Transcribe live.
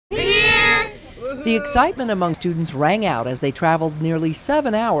The excitement among students rang out as they traveled nearly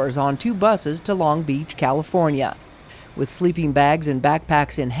 7 hours on 2 buses to Long Beach, California. With sleeping bags and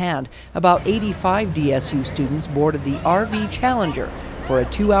backpacks in hand, about 85 DSU students boarded the RV Challenger for a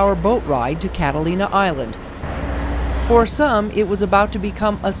 2-hour boat ride to Catalina Island. For some, it was about to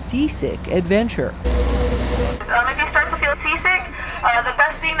become a seasick adventure. If you start to feel seasick, the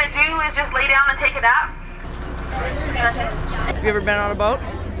best thing to do is just lay down and take a nap. Have you ever been on a boat?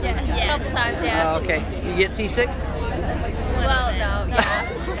 Yeah, a couple times, yeah. Okay. You get seasick? Well, no, yeah,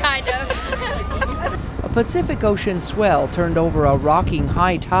 kind of. A Pacific Ocean swell turned over a rocking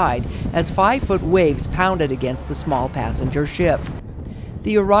high tide as 5-foot waves pounded against the small passenger ship.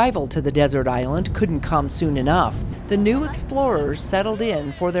 The arrival to the desert island couldn't come soon enough. The new explorers settled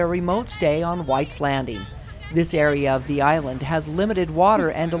in for their remote stay on White's Landing. This area of the island has limited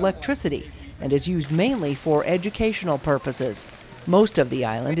water and electricity and is used mainly for educational purposes. Most of the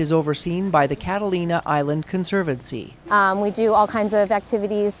island is overseen by the Catalina Island Conservancy. We do all kinds of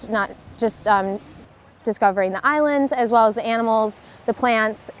activities, not just discovering the island, as well as the animals, the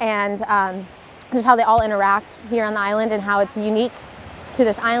plants, and just how they all interact here on the island and how it's unique to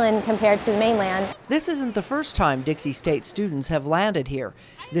this island compared to the mainland. This isn't the first time Dixie State students have landed here.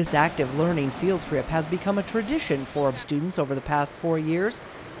 This active learning field trip has become a tradition for students over the past 4 years.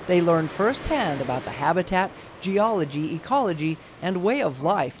 They learn firsthand about the habitat, geology, ecology, and way of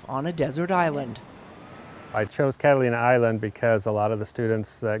life on a desert island. I chose Catalina Island because a lot of the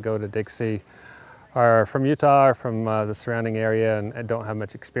students that go to Dixie are from Utah or from the surrounding area and don't have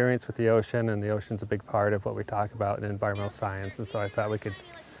much experience with the ocean, and the ocean's a big part of what we talk about in environmental science. And so I thought we could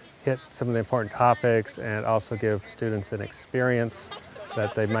hit some of the important topics and also give students an experience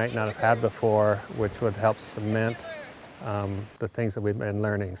that they might not have had before, which would help cement the things that we've been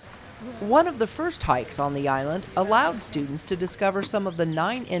learning. One of the first hikes on the island allowed students to discover some of the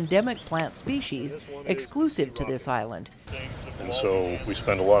 9 endemic plant species exclusive to this island. And so we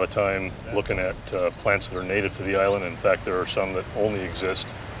spend a lot of time looking at plants that are native to the island. In fact, there are some that only exist,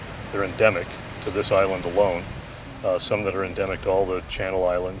 they're endemic to this island alone. Some that are endemic to all the Channel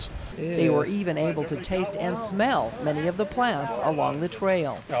Islands. They were even able to taste and smell many of the plants along the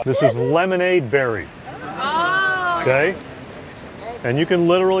trail. This is lemonade berry. Okay? And you can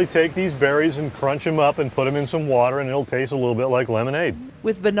literally take these berries and crunch them up and put them in some water and it'll taste a little bit like lemonade.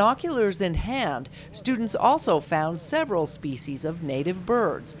 With binoculars in hand, students also found several species of native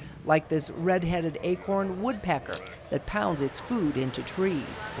birds, like this red-headed acorn woodpecker that pounds its food into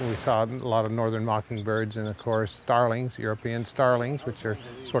trees. We saw a lot of northern mockingbirds and of course starlings, European starlings, which are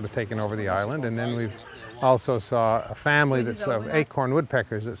sort of taken over the island. And then we also saw a family that's of acorn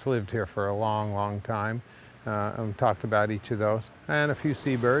woodpeckers that's lived here for a long, long time. And talked about each of those, and a few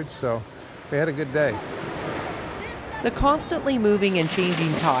seabirds, so we had a good day. The constantly moving and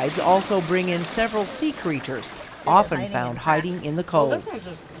changing tides also bring in several sea creatures, often found hiding in the coves. This one's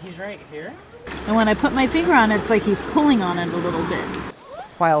just, he's right here. And when I put my finger on it, it's like he's pulling on it a little bit.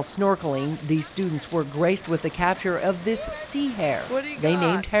 While snorkeling, these students were graced with the capture of this sea hare they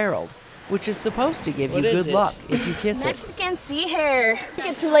named Harold, which is supposed to give you good luck if you kiss it. Mexican sea hare.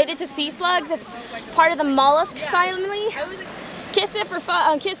 It's related to sea slugs. It's part of the mollusk family. Kiss it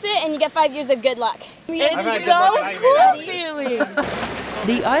and you get 5 years of good luck. It's so cool feeling.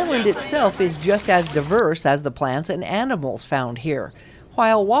 The island itself is just as diverse as the plants and animals found here.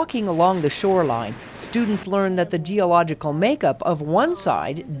 While walking along the shoreline, students learn that the geological makeup of one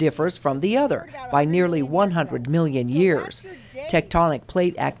side differs from the other by nearly 100 million years. Tectonic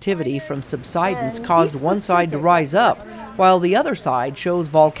plate activity from subsidence caused one side to rise up, while the other side shows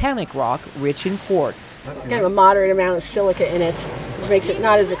volcanic rock rich in quartz. It's kind of a moderate amount of silica in it, which makes it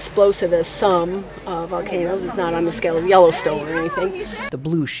not as explosive as some volcanoes. It's not on the scale of Yellowstone or anything. The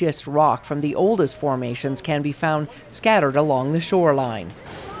blue schist rock from the oldest formations can be found scattered along the shoreline.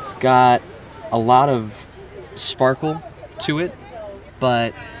 It's got a lot of sparkle to it,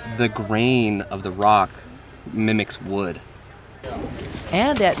 but the grain of the rock mimics wood.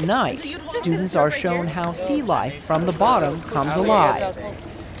 And at night, students are shown how sea life from the bottom comes alive.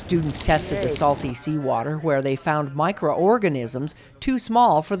 Students tested the salty seawater where they found microorganisms too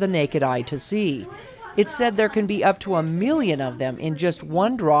small for the naked eye to see. It's said there can be up to 1 million of them in just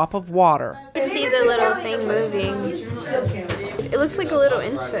 1 drop of water. You can see the little thing moving. It looks like a little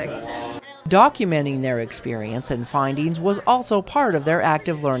insect. Documenting their experience and findings was also part of their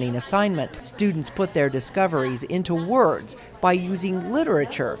active learning assignment. Students put their discoveries into words by using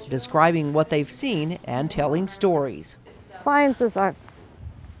literature, describing what they've seen and telling stories. Sciences are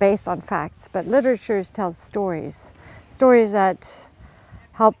based on facts, but literature tells stories. Stories that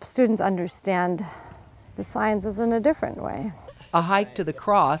help students understand the sciences in a different way. A hike to the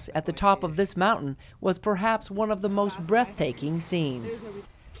cross at the top of this mountain was perhaps one of the most breathtaking scenes.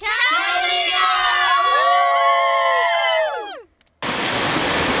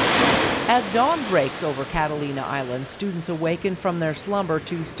 As dawn breaks over Catalina Island, students awaken from their slumber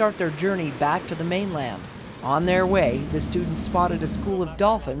to start their journey back to the mainland. On their way, the students spotted a school of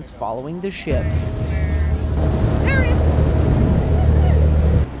dolphins following the ship.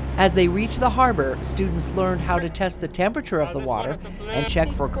 As they reached the harbor, students learned how to test the temperature of the water and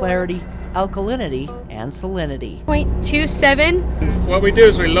check for clarity, alkalinity, and salinity. 0.27. What we do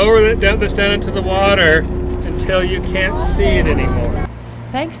is we lower this down into the water until you can't see it anymore.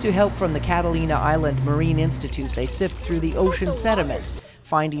 Thanks to help from the Catalina Island Marine Institute, they sift through the ocean sediment,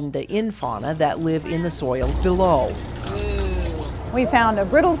 finding the infauna that live in the soils below. We found a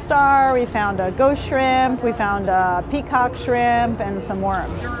brittle star, we found a ghost shrimp, we found a peacock shrimp, and some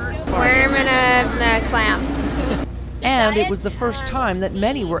worms. Worm and a clam. And it was the first time that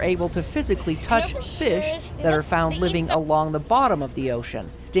many were able to physically touch fish that are found living along the bottom of the ocean.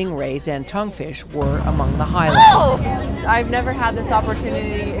 Stingrays and tonguefish were among the highlights. I've never had this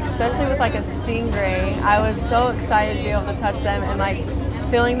opportunity, especially with like a stingray. I was so excited to be able to touch them and like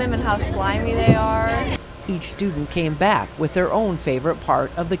feeling them and how slimy they are. Each student came back with their own favorite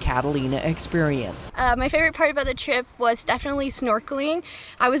part of the Catalina experience. My favorite part about the trip was definitely snorkeling.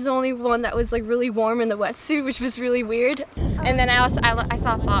 I was the only one that was like really warm in the wetsuit, which was really weird. And then I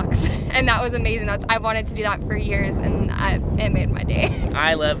saw a fox, and that was amazing. I wanted to do that for years, and it made my day.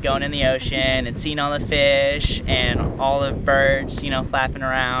 I love going in the ocean and seeing all the fish and all the birds, you know, flapping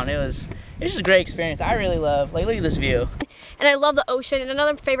around. It was just a great experience. I really love, like, look at this view. And I love the ocean. And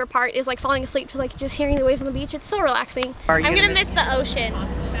another favorite part is like falling asleep to like just hearing the waves on the beach. It's so relaxing. I'm gonna miss the ocean.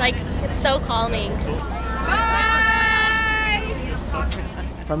 Like, it's so calming.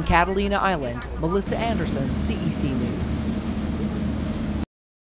 From Catalina Island, Melissa Anderson, CEC News.